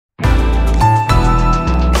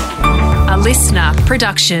listener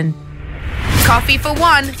production. Coffee for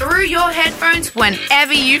one through your headphones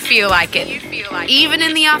whenever you feel like it. Even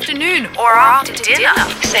in the afternoon or after dinner.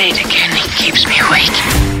 Say it again, it keeps me awake.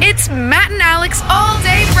 It's Matt and Alex all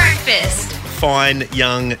day breakfast. Fine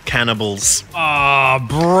young cannibals. Oh,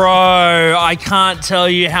 bro, I can't tell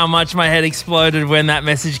you how much my head exploded when that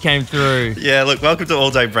message came through. Yeah, look, welcome to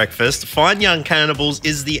All Day Breakfast. Fine Young Cannibals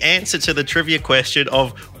is the answer to the trivia question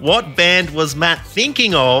of what band was Matt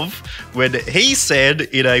thinking of when he said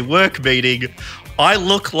in a work meeting, I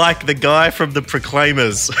look like the guy from the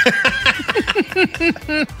Proclaimers.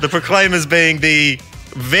 The Proclaimers being the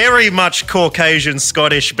very much Caucasian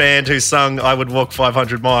Scottish band who sung I Would Walk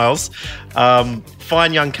 500 Miles.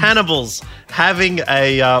 Fine Young Cannibals having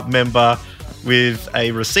a member with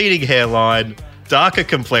a receding hairline, darker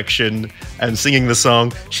complexion, and singing the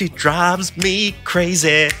song, She Drives Me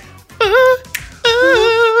Crazy.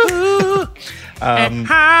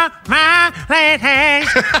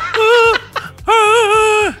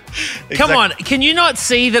 Come on, can you not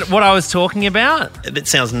see that what I was talking about? It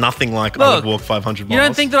sounds nothing like I Would Walk 500 Miles. You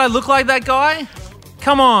don't think that I look like that guy?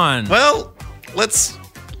 Come on. Well, let's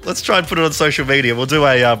try and put it on social media. We'll do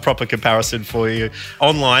a proper comparison for you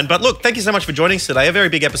online. But look, thank you so much for joining us today. A very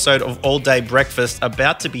big episode of All Day Breakfast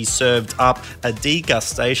about to be served up, a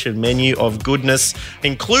degustation menu of goodness,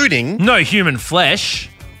 including No human flesh,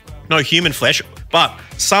 but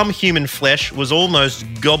some human flesh was almost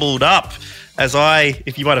gobbled up. As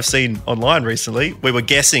if you might have seen online recently, we were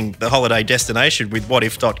guessing the holiday destination with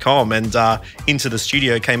whatif.com, and into the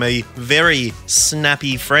studio came a very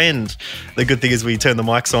snappy friend. The good thing is we turned the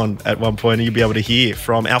mics on at one point and you'll be able to hear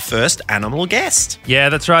from our first animal guest. Yeah,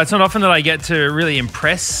 that's right. It's not often that I get to really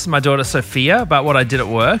impress my daughter Sophia about what I did at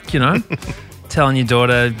work, you know. Telling your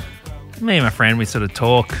daughter, me and my friend, we sort of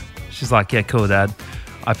talk. She's like, yeah, cool, Dad.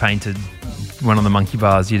 I painted one of the monkey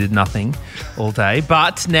bars, you did nothing all day.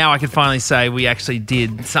 But now I can finally say we actually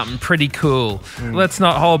did something pretty cool. Let's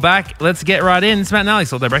not hold back. Let's get right in. It's Matt and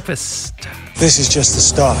Alex, All Day Breakfast. This is just the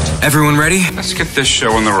start. Everyone ready? Let's get this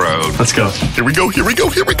show on the road. Let's go. Here we go.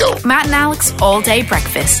 Matt and Alex All Day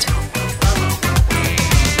Breakfast.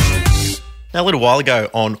 Now, a little while ago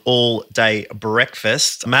on All Day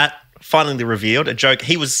Breakfast, Matt finally revealed a joke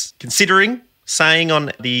he was considering saying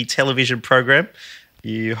on the television program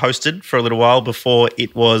you hosted for a little while before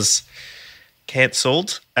it was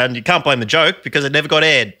cancelled. And you can't blame the joke because it never got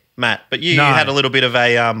aired, Matt. But you had a little bit of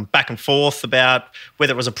a back and forth about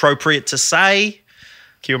whether it was appropriate to say.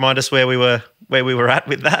 Can you remind us where we were at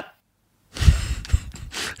with that?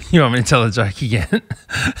 You want me to tell the joke again?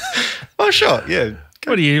 Oh, sure, yeah.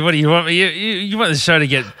 What do you want me? You want the show to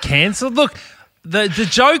get cancelled? Look, the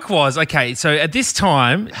joke was, okay, so at this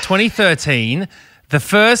time, 2013, the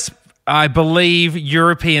first, I believe,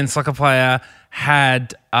 European soccer player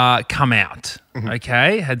had come out,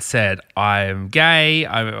 okay, had said, I'm gay,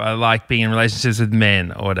 I like being in relationships with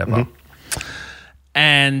men or whatever.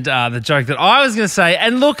 And the joke that I was going to say,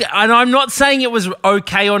 and look, and I'm not saying it was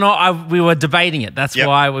okay or not, we were debating it. That's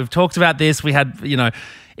why we've talked about this. We had, you know,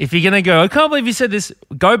 if you're going to go, I can't believe you said this,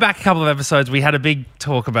 go back a couple of episodes. We had a big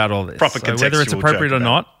talk about all this. Proper contextual whether it's appropriate or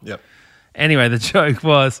not. Yep. Anyway, the joke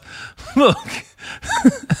was, look,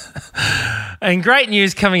 and great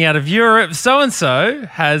news coming out of Europe, so-and-so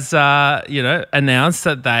has, announced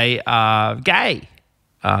that they are gay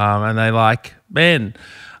and they like men,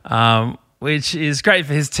 which is great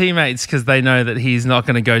for his teammates because they know that he's not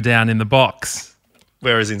going to go down in the box.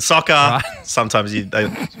 Whereas in soccer, sometimes they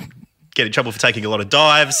get in trouble for taking a lot of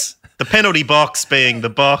dives. The penalty box being the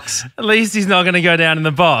box. At least he's not going to go down in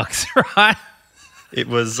the box, right? It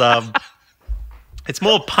was... It's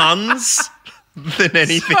more puns than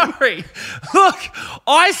anything. Sorry. Look,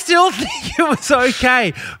 I still think it was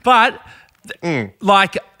okay, but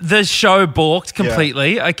like the show balked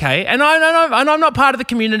completely. Okay, and I'm not part of the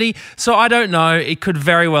community, so I don't know. It could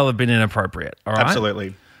very well have been inappropriate. All right,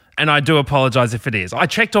 absolutely. And I do apologise if it is. I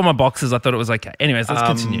checked all my boxes. I thought it was okay. Anyways, let's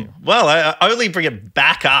continue. Well, I only bring it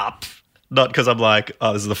back up. Not because I'm like,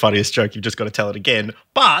 oh, this is the funniest joke, you've just got to tell it again.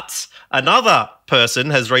 But another person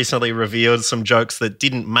has recently revealed some jokes that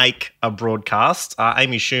didn't make a broadcast.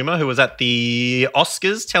 Amy Schumer, who was at the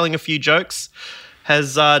Oscars telling a few jokes,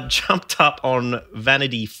 has jumped up on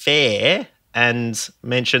Vanity Fair and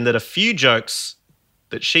mentioned that a few jokes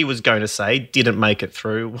that she was going to say didn't make it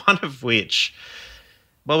through, one of which,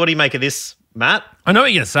 well, what do you make of this, Matt? I know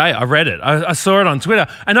what you're going to say. I read it. I saw it on Twitter.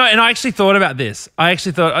 I know, and I actually thought about this.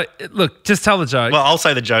 Look, just tell the joke. Well, I'll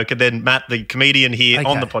say the joke, and then Matt, the comedian here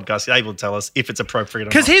on the podcast, is able to tell us if it's appropriate or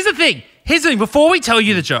not. Because here's the thing. Before we tell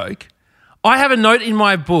you the joke, I have a note in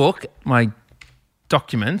my book, my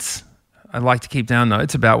documents, I like to keep down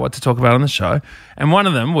notes about what to talk about on the show. And one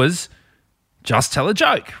of them was just tell a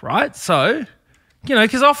joke, right? So,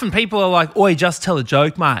 because often people are like, oi, just tell a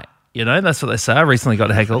joke, mate. That's what they say. I recently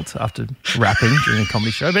got heckled after rapping during a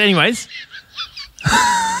comedy show. But anyways.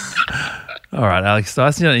 All right, Alex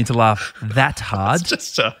Dyson, you don't need to laugh that hard. It's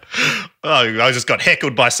just, I just got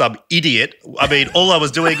heckled by some idiot. I mean, all I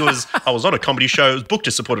was doing was I was on a comedy show. It was booked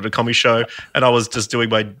to support at a comedy show, and I was just doing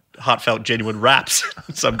my heartfelt, genuine raps.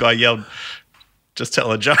 Some guy yelled, just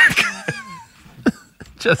tell a joke.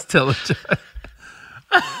 Just tell a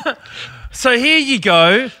joke. So here you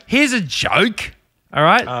go. Here's a joke, all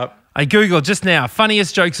right? I Googled just now,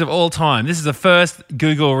 funniest jokes of all time. This is the first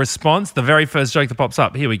Google response, the very first joke that pops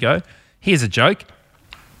up. Here we go. Here's a joke.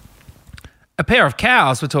 A pair of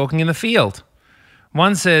cows were talking in the field.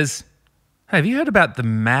 One says, hey, have you heard about the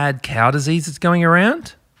mad cow disease that's going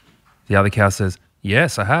around? The other cow says,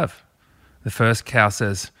 yes, I have. The first cow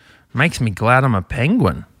says, makes me glad I'm a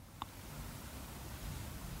penguin.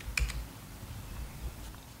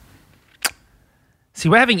 See,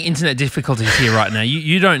 we're having internet difficulties here right now.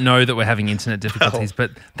 You don't know that we're having internet difficulties,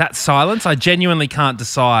 but that silence, I genuinely can't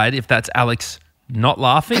decide if that's Alex not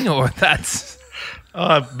laughing or if that's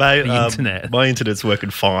mate, the internet. My internet's working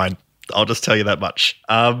fine. I'll just tell you that much.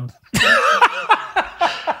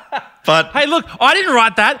 But hey, look, I didn't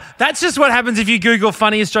write that. That's just what happens if you Google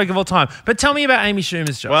funniest joke of all time. But tell me about Amy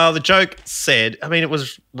Schumer's joke. Well, the joke said, it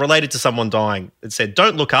was related to someone dying. It said,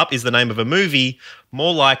 Don't Look Up is the name of a movie,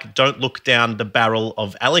 more like Don't Look Down the Barrel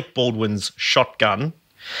of Alec Baldwin's Shotgun,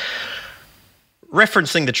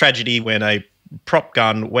 referencing the tragedy when a prop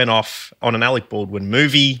gun went off on an Alec Baldwin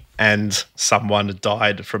movie and someone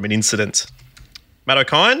died from an incident. Matt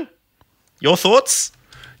O'Kine, your thoughts?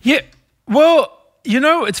 Yeah, well,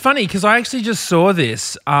 it's funny because I actually just saw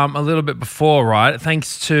this a little bit before, right?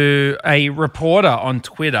 Thanks to a reporter on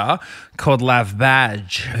Twitter called Lav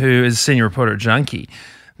Badge, who is a senior reporter at Junkie.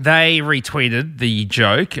 They retweeted the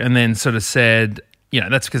joke and then sort of said,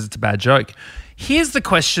 that's because it's a bad joke. Here's the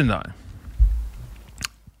question, though.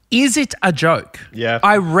 Is it a joke? Yeah.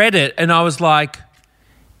 I read it and I was like,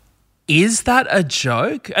 is that a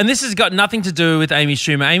joke? And this has got nothing to do with Amy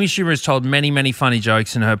Schumer. Amy Schumer has told many, many funny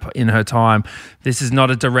jokes in her time. This is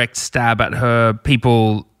not a direct stab at her.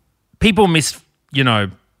 People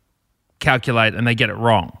calculate and they get it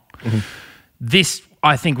wrong. Mm-hmm. This,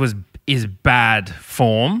 I think, is bad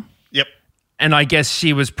form. Yep. And I guess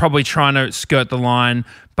she was probably trying to skirt the line,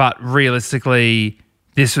 but realistically,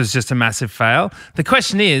 this was just a massive fail. The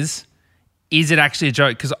question is it actually a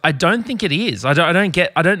joke? Because I don't think it is. I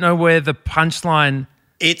don't know where the punchline.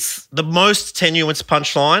 It's the most tenuous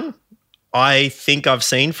punchline I think I've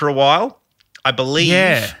seen for a while. I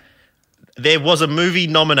believe there was a movie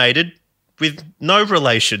nominated with no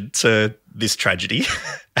relation to this tragedy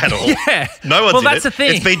at all. Yeah. No one's in that's it. the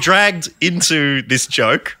thing. It's been dragged into this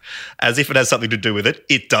joke as if it has something to do with it.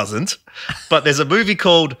 It doesn't. But there's a movie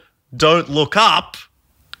called Don't Look Up,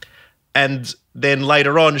 and then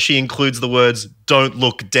later on she includes the words "Don't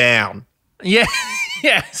look down." Yeah,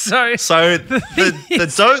 yeah. So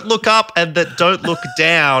the "Don't look up" and the "Don't look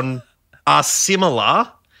down" are similar.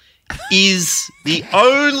 Is the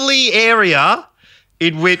only area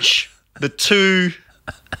in which the two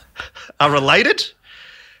are related,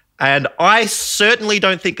 and I certainly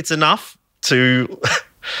don't think it's enough to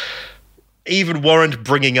even warrant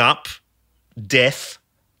bringing up death,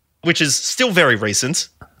 which is still very recent.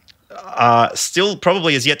 Still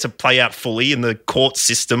probably is yet to play out fully in the court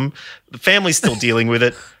system. The family's still dealing with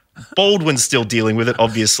it. Baldwin's still dealing with it,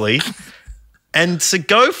 obviously. And to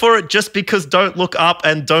go for it just because Don't Look Up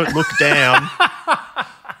and Don't Look Down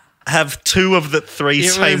have two of the three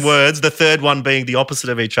same words, the third one being the opposite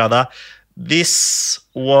of each other. This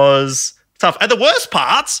was tough. And the worst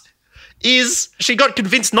part is she got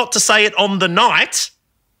convinced not to say it on the night.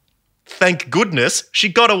 Thank goodness. She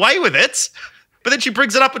got away with it. But then she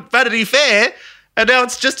brings it up at Vanity Fair, and now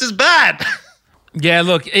it's just as bad. Yeah,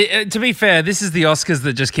 look, to be fair, this is the Oscars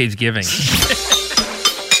that just keeps giving.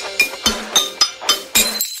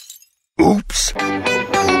 Oops.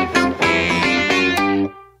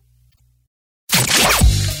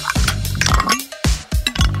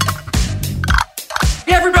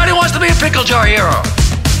 Everybody wants to be a pickle jar hero.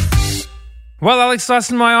 Well, Alex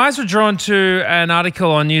Dyson, my eyes were drawn to an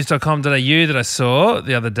article on news.com.au that I saw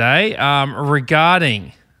the other day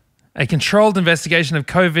regarding a controlled investigation of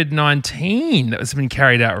COVID-19 that has been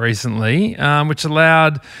carried out recently, which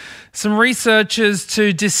allowed some researchers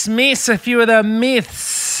to dismiss a few of the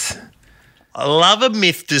myths. I love a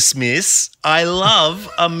myth dismiss. I love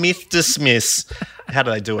a myth dismiss. How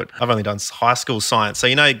do they do it? I've only done high school science. So,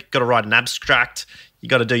 you've got to write an abstract. You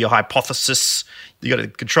got to do your hypothesis. You got a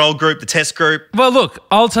control group, the test group. Well, look,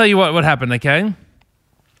 I'll tell you what happened, okay?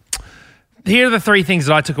 Here are the 3 things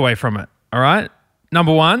that I took away from it, all right?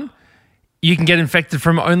 Number 1, you can get infected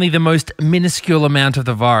from only the most minuscule amount of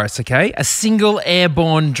the virus, okay? A single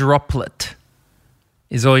airborne droplet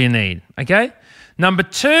is all you need, okay? Number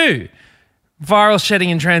 2, viral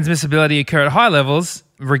shedding and transmissibility occur at high levels,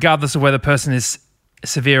 regardless of whether the person is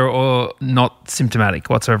severe or not symptomatic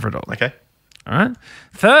whatsoever at all. Okay. All right.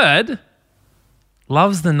 3rd,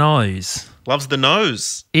 loves the nose. Loves the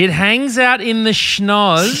nose. It hangs out in the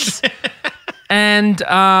schnoz. And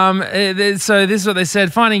so this is what they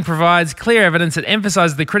said. Finding provides clear evidence that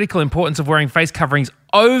emphasizes the critical importance of wearing face coverings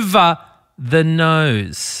over the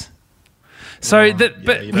nose. So, you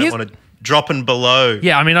don't want to dropping below.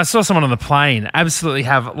 Yeah, I mean, I saw someone on the plane absolutely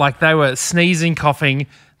have, like, they were sneezing, coughing.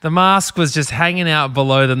 The mask was just hanging out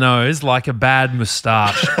below the nose like a bad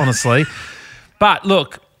moustache, honestly. But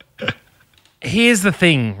look, here's the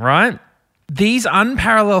thing, right? These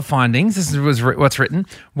unparalleled findings, this was what's written,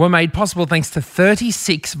 were made possible thanks to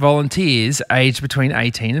 36 volunteers aged between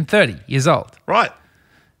 18 and 30 years old. Right.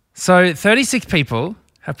 So 36 people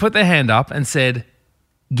have put their hand up and said,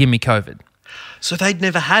 give me COVID. So they'd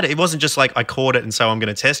never had it. It wasn't just like, I caught it and so I'm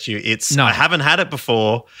going to test you. It's, No. I haven't had it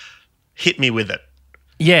before. Hit me with it.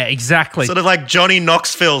 Yeah, exactly. Sort of like Johnny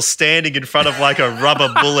Knoxville standing in front of like a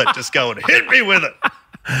rubber bullet just going, hit me with it.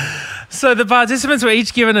 So the participants were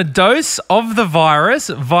each given a dose of the virus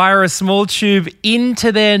via a small tube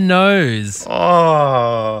into their nose.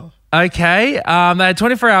 Oh. Okay. They had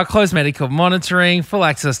 24-hour close medical monitoring, full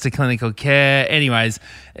access to clinical care. Anyways,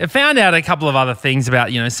 it found out a couple of other things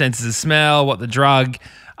about, senses of smell, what the drug,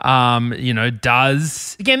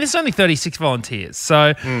 does. Again, this is only 36 volunteers.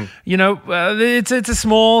 So, it's a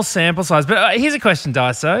small sample size. But here's a question,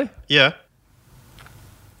 Daiso. Yeah.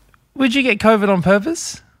 Would you get COVID on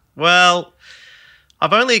purpose? Well,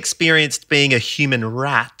 I've only experienced being a human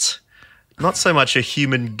rat, not so much a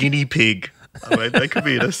human guinea pig. I mean, they could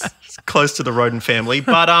be close to the rodent family.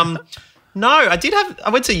 But no, I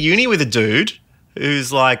went to uni with a dude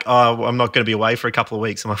who's like, oh, I'm not going to be away for a couple of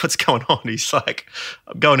weeks. I'm like, what's going on? He's like,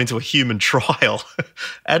 I'm going into a human trial.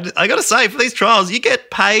 And I got to say, for these trials, you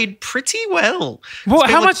get paid pretty well. Well,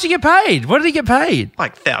 how much do you get paid? What did he get paid?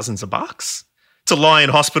 Like thousands of bucks. To lie in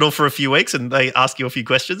hospital for a few weeks and they ask you a few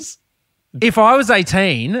questions. If I was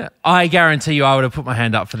 18, I guarantee you I would have put my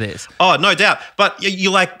hand up for this. Oh, no doubt. But I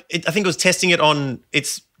think it was testing it on,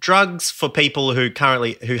 it's drugs for people who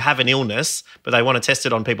have an illness, but they want to test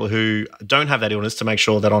it on people who don't have that illness to make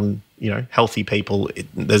sure that on, healthy people,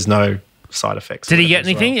 there's no side effects. Did he get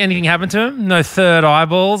anything? Well. Anything happen to him? No third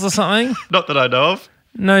eyeballs or something? Not that I know of.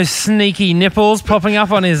 No sneaky nipples popping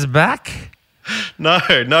up on his back? No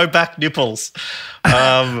back nipples.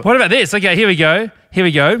 What about this? Okay, here we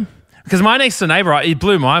go. Because my next door neighbour, it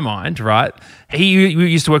blew my mind, right? He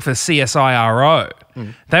used to work for the CSIRO.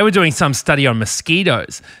 They were doing some study on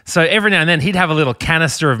mosquitoes. So every now and then he'd have a little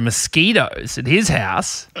canister of mosquitoes at his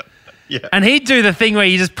house. Yeah. And he'd do the thing where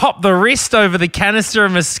you just pop the wrist over the canister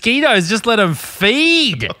of mosquitoes, just let them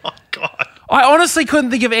feed. Oh, God. I honestly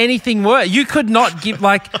couldn't think of anything worse. You could not give,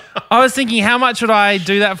 I was thinking, how much would I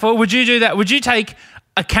do that for? Would you do that? Would you take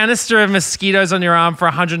a canister of mosquitoes on your arm for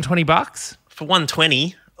 $120? For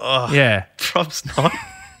 $120? Oh, yeah. Probs not.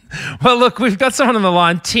 Well, look, we've got someone on the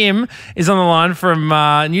line. Tim is on the line from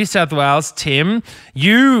New South Wales. Tim,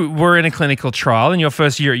 you were in a clinical trial in your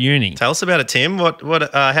first year at uni. Tell us about it, Tim.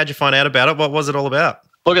 How'd you find out about it? What was it all about?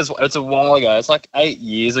 Look, it's a while ago. It's like 8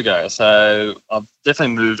 years ago. So I've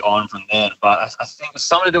definitely moved on from then. But I think it was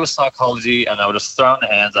something to do with psychology, and they were just throwing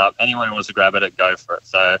their hands up. Anyone who wants to grab it, go for it.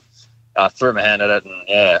 So I threw my hand at it, and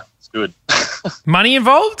yeah, it's good. Money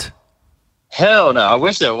involved? Hell no. I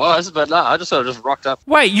wish there was, but no, I just sort of just rocked up.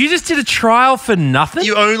 Wait, you just did a trial for nothing?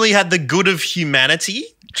 You only had the good of humanity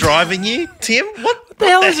driving you, Tim? What the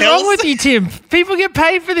hell is wrong with you, Tim? People get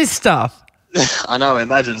paid for this stuff. I know.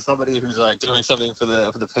 Imagine somebody who's doing something for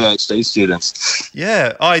the PhD students.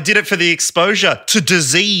 Yeah, I did it for the exposure to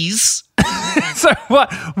disease. So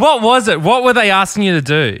what was it? What were they asking you to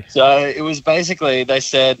do? So it was basically, they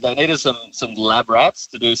said they needed some lab rats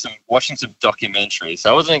to do watching some documentaries.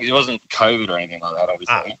 So it wasn't COVID or anything like that,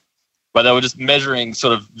 obviously. But they were just measuring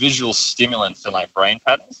sort of visual stimulants and brain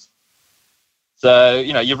patterns. So,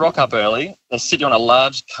 you rock up early, they sit you on a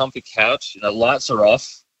large comfy couch, lights are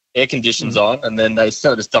off, air conditions on, and then they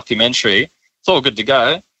start this documentary. It's all good to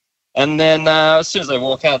go. And then as soon as they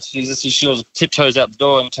walk out, she tiptoes out the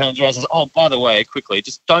door and turns around and says, oh, by the way, quickly,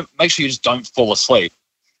 make sure you just don't fall asleep.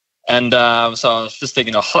 And so I was just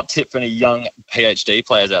thinking, a hot tip for any young PhD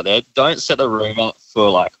players out there, don't set the room up for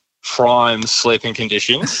prime sleeping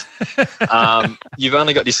conditions. You've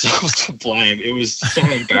only got yourselves to blame. It was so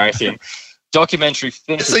embarrassing. Documentary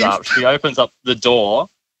finishes up. She opens up the door,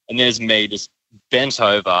 and there's me just bent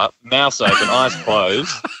over, mouth open, eyes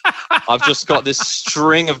closed. I've just got this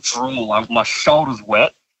string of drool. My shoulder's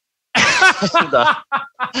wet. And,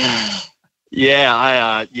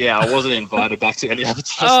 I wasn't invited back to any other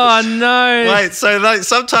tests. Oh, no. Wait, so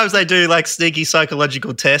sometimes they do like sneaky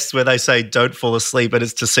psychological tests where they say don't fall asleep, and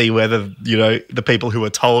it's to see whether, the people who are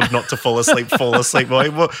told not to fall asleep fall asleep.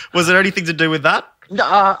 Was there anything to do with that?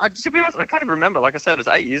 No, to be honest, I can't even remember. Like I said, it was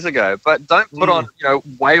 8 years ago. But don't put on,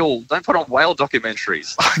 whale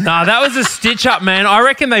documentaries. No, that was a stitch up, man. I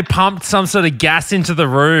reckon they pumped some sort of gas into the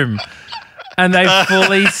room and they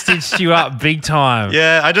fully stitched you up big time.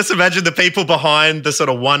 Yeah, I just imagine the people behind the sort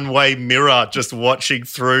of one-way mirror just watching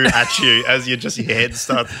through at you as your head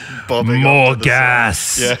starts bobbing. More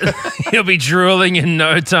gas. Yeah. You'll be drooling in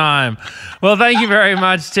no time. Well, thank you very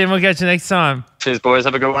much, Tim. We'll catch you next time. Cheers, boys.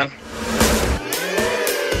 Have a good one.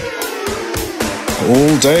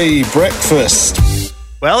 All day breakfast.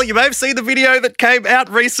 Well, you may have seen the video that came out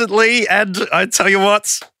recently, and I tell you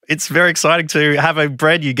what, it's very exciting to have a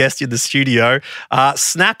brand new guest in the studio.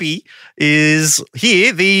 Snappy is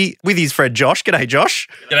here with his friend Josh. G'day, Josh.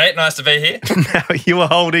 G'day, nice to be here. Now, you are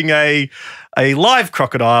holding a live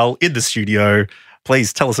crocodile in the studio.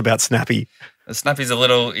 Please tell us about Snappy. Snappy's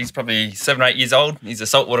he's probably 7 or 8 years old. He's a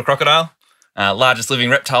saltwater crocodile, largest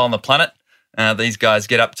living reptile on the planet. These guys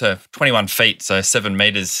get up to 21 feet, so 7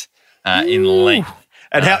 metres in length.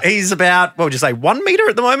 And he's about, what would you say, 1 metre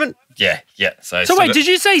at the moment? Yeah. So wait, did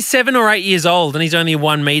you say 7 or 8 years old and he's only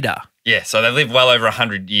 1 metre? Yeah, so they live well over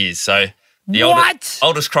 100 years. So the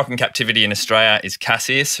oldest croc in captivity in Australia is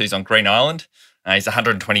Cassius, who's on Green Island. He's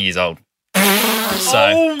 120 years old.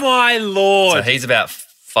 Oh, my Lord. So he's about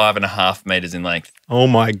 5.5 metres in length. Oh,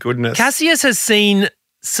 my goodness. Cassius has seen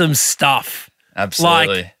some stuff.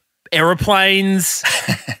 Absolutely. Like aeroplanes,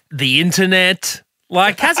 the internet.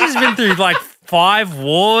 Like, Cassius has been through, 5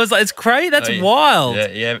 wars. It's crazy. That's wild.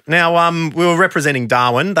 Yeah. Now, we were representing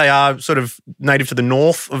Darwin. They are sort of native to the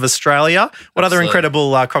north of Australia. What other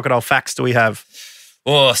incredible crocodile facts do we have?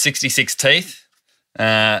 66 teeth,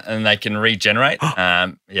 and they can regenerate.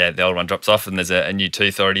 The old one drops off and there's a new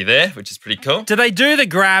tooth already there, which is pretty cool. Do they do the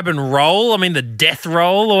grab and roll? I mean, the death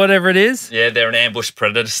roll or whatever it is? Yeah, they're an ambush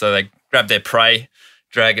predator, so they grab their prey,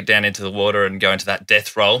 drag it down into the water and go into that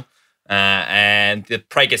death roll. And the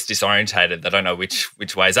prey gets disorientated. They don't know which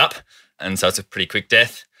way's up, and so it's a pretty quick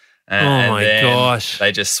death. Gosh.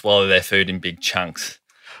 They just swallow their food in big chunks.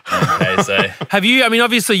 Okay, so have you,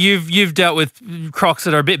 obviously you've dealt with crocs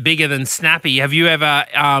that are a bit bigger than Snappy. Have you ever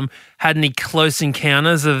had any close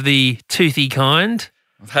encounters of the toothy kind?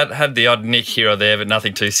 I've had the odd nick here or there, but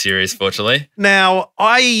nothing too serious, fortunately. Now,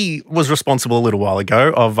 I was responsible a little while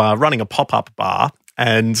ago of running a pop-up bar,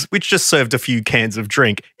 and which just served a few cans of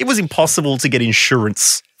drink. It was impossible to get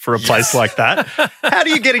insurance for a place like that. How do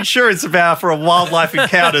you get insurance for a wildlife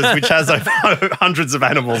encounters which has hundreds of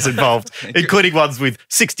animals involved, including ones with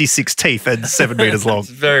 66 teeth and 7 metres long? It's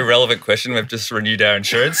a very relevant question. We've just renewed our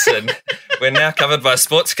insurance and we're now covered by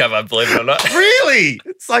sports cover, believe it or not. Really?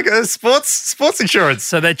 It's like a sports insurance.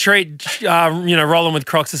 So they treat, rolling with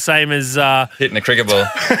crocs the same as... hitting a cricket ball.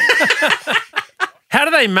 How do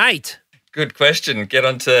they mate? Good question. Get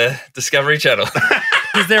onto Discovery Channel.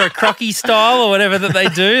 Is there a crocky style or whatever that they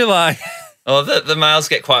do? The males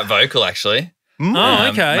get quite vocal, actually.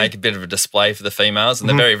 Okay. Make a bit of a display for the females, and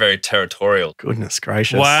they're very, very territorial. Goodness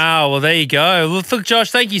gracious. Wow. Well, there you go. Look,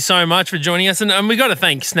 Josh, thank you so much for joining us. And we got to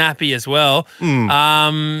thank Snappy as well.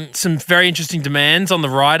 Some very interesting demands on the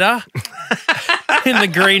rider in the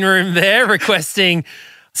green room there, requesting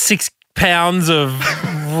 6 pounds of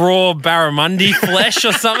raw barramundi flesh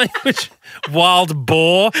or something, which wild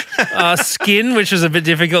boar skin, which was a bit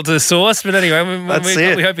difficult to source. But anyway,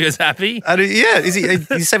 we hope he was happy.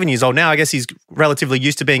 He's 7 years old now. I guess he's relatively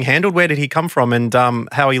used to being handled. Where did he come from, and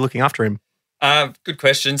how are you looking after him? Good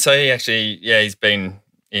question. So he's been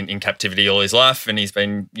in captivity all his life, and he's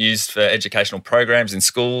been used for educational programs in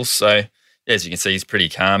schools. So as you can see, he's pretty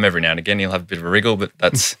calm. Every now and again, he'll have a bit of a wriggle, but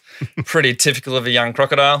that's pretty typical of a young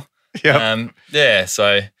crocodile. Yep.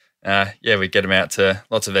 We get them out to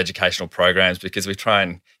lots of educational programs because we try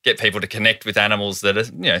and get people to connect with animals that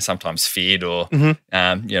are, sometimes feared or, don't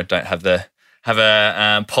have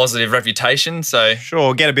a positive reputation. So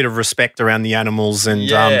sure, get a bit of respect around the animals and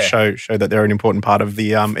show that they're an important part of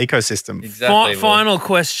the ecosystem. Exactly. Final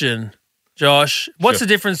question, Josh. What's the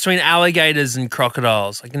difference between alligators and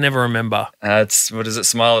crocodiles? I can never remember. What is it?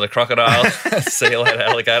 Smile at a crocodile, see you later,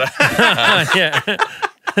 alligator. Yeah.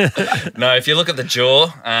 No, if you look at the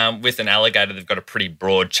jaw, with an alligator, they've got a pretty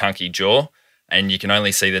broad, chunky jaw, and you can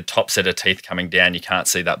only see the top set of teeth coming down. You can't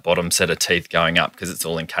see that bottom set of teeth going up because it's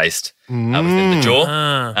all encased within the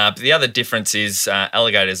jaw. But the other difference is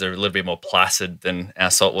alligators are a little bit more placid than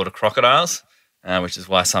our saltwater crocodiles, which is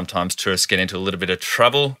why sometimes tourists get into a little bit of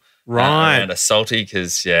trouble around a salty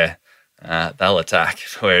because, they'll attack,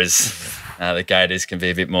 whereas the gators can be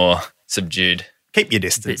a bit more subdued. Keep your Bit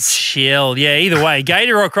distance. chill. Yeah, either way,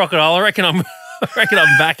 gator or crocodile, I reckon I'm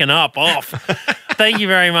backing up off. Thank you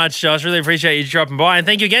very much, Josh. Really appreciate you dropping by. And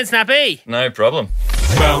thank you again, Snappy. No problem.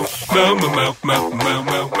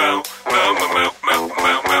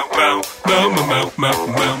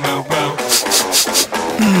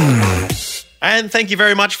 And thank you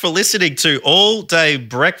very much for listening to All Day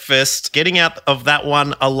Breakfast. Getting out of that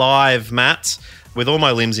one alive, Matt, with all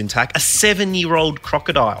my limbs intact. A 7-year-old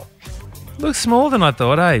crocodile. Looks smaller than I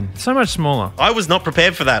thought, eh? So much smaller. I was not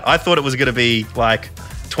prepared for that. I thought it was going to be like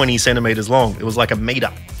 20 centimeters long. It was like a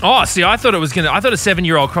meter. Oh, see, I thought a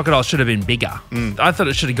 7-year-old crocodile should have been bigger. I thought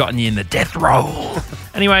it should have gotten you in the death roll.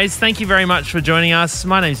 Anyways, thank you very much for joining us.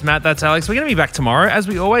 My name's Matt, that's Alex. We're going to be back tomorrow, as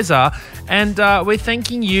we always are. And we're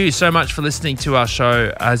thanking you so much for listening to our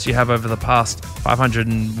show as you have over the past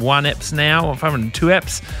 501 eps now, or 502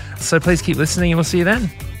 eps. So please keep listening and we'll see you then.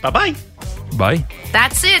 Bye-bye. Bye.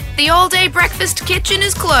 That's it. The All Day Breakfast kitchen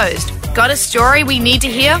is closed. Got a story we need to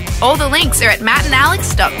hear? All the links are at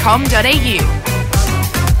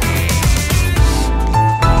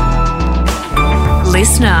mattandalex.com.au.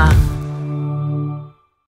 Listener.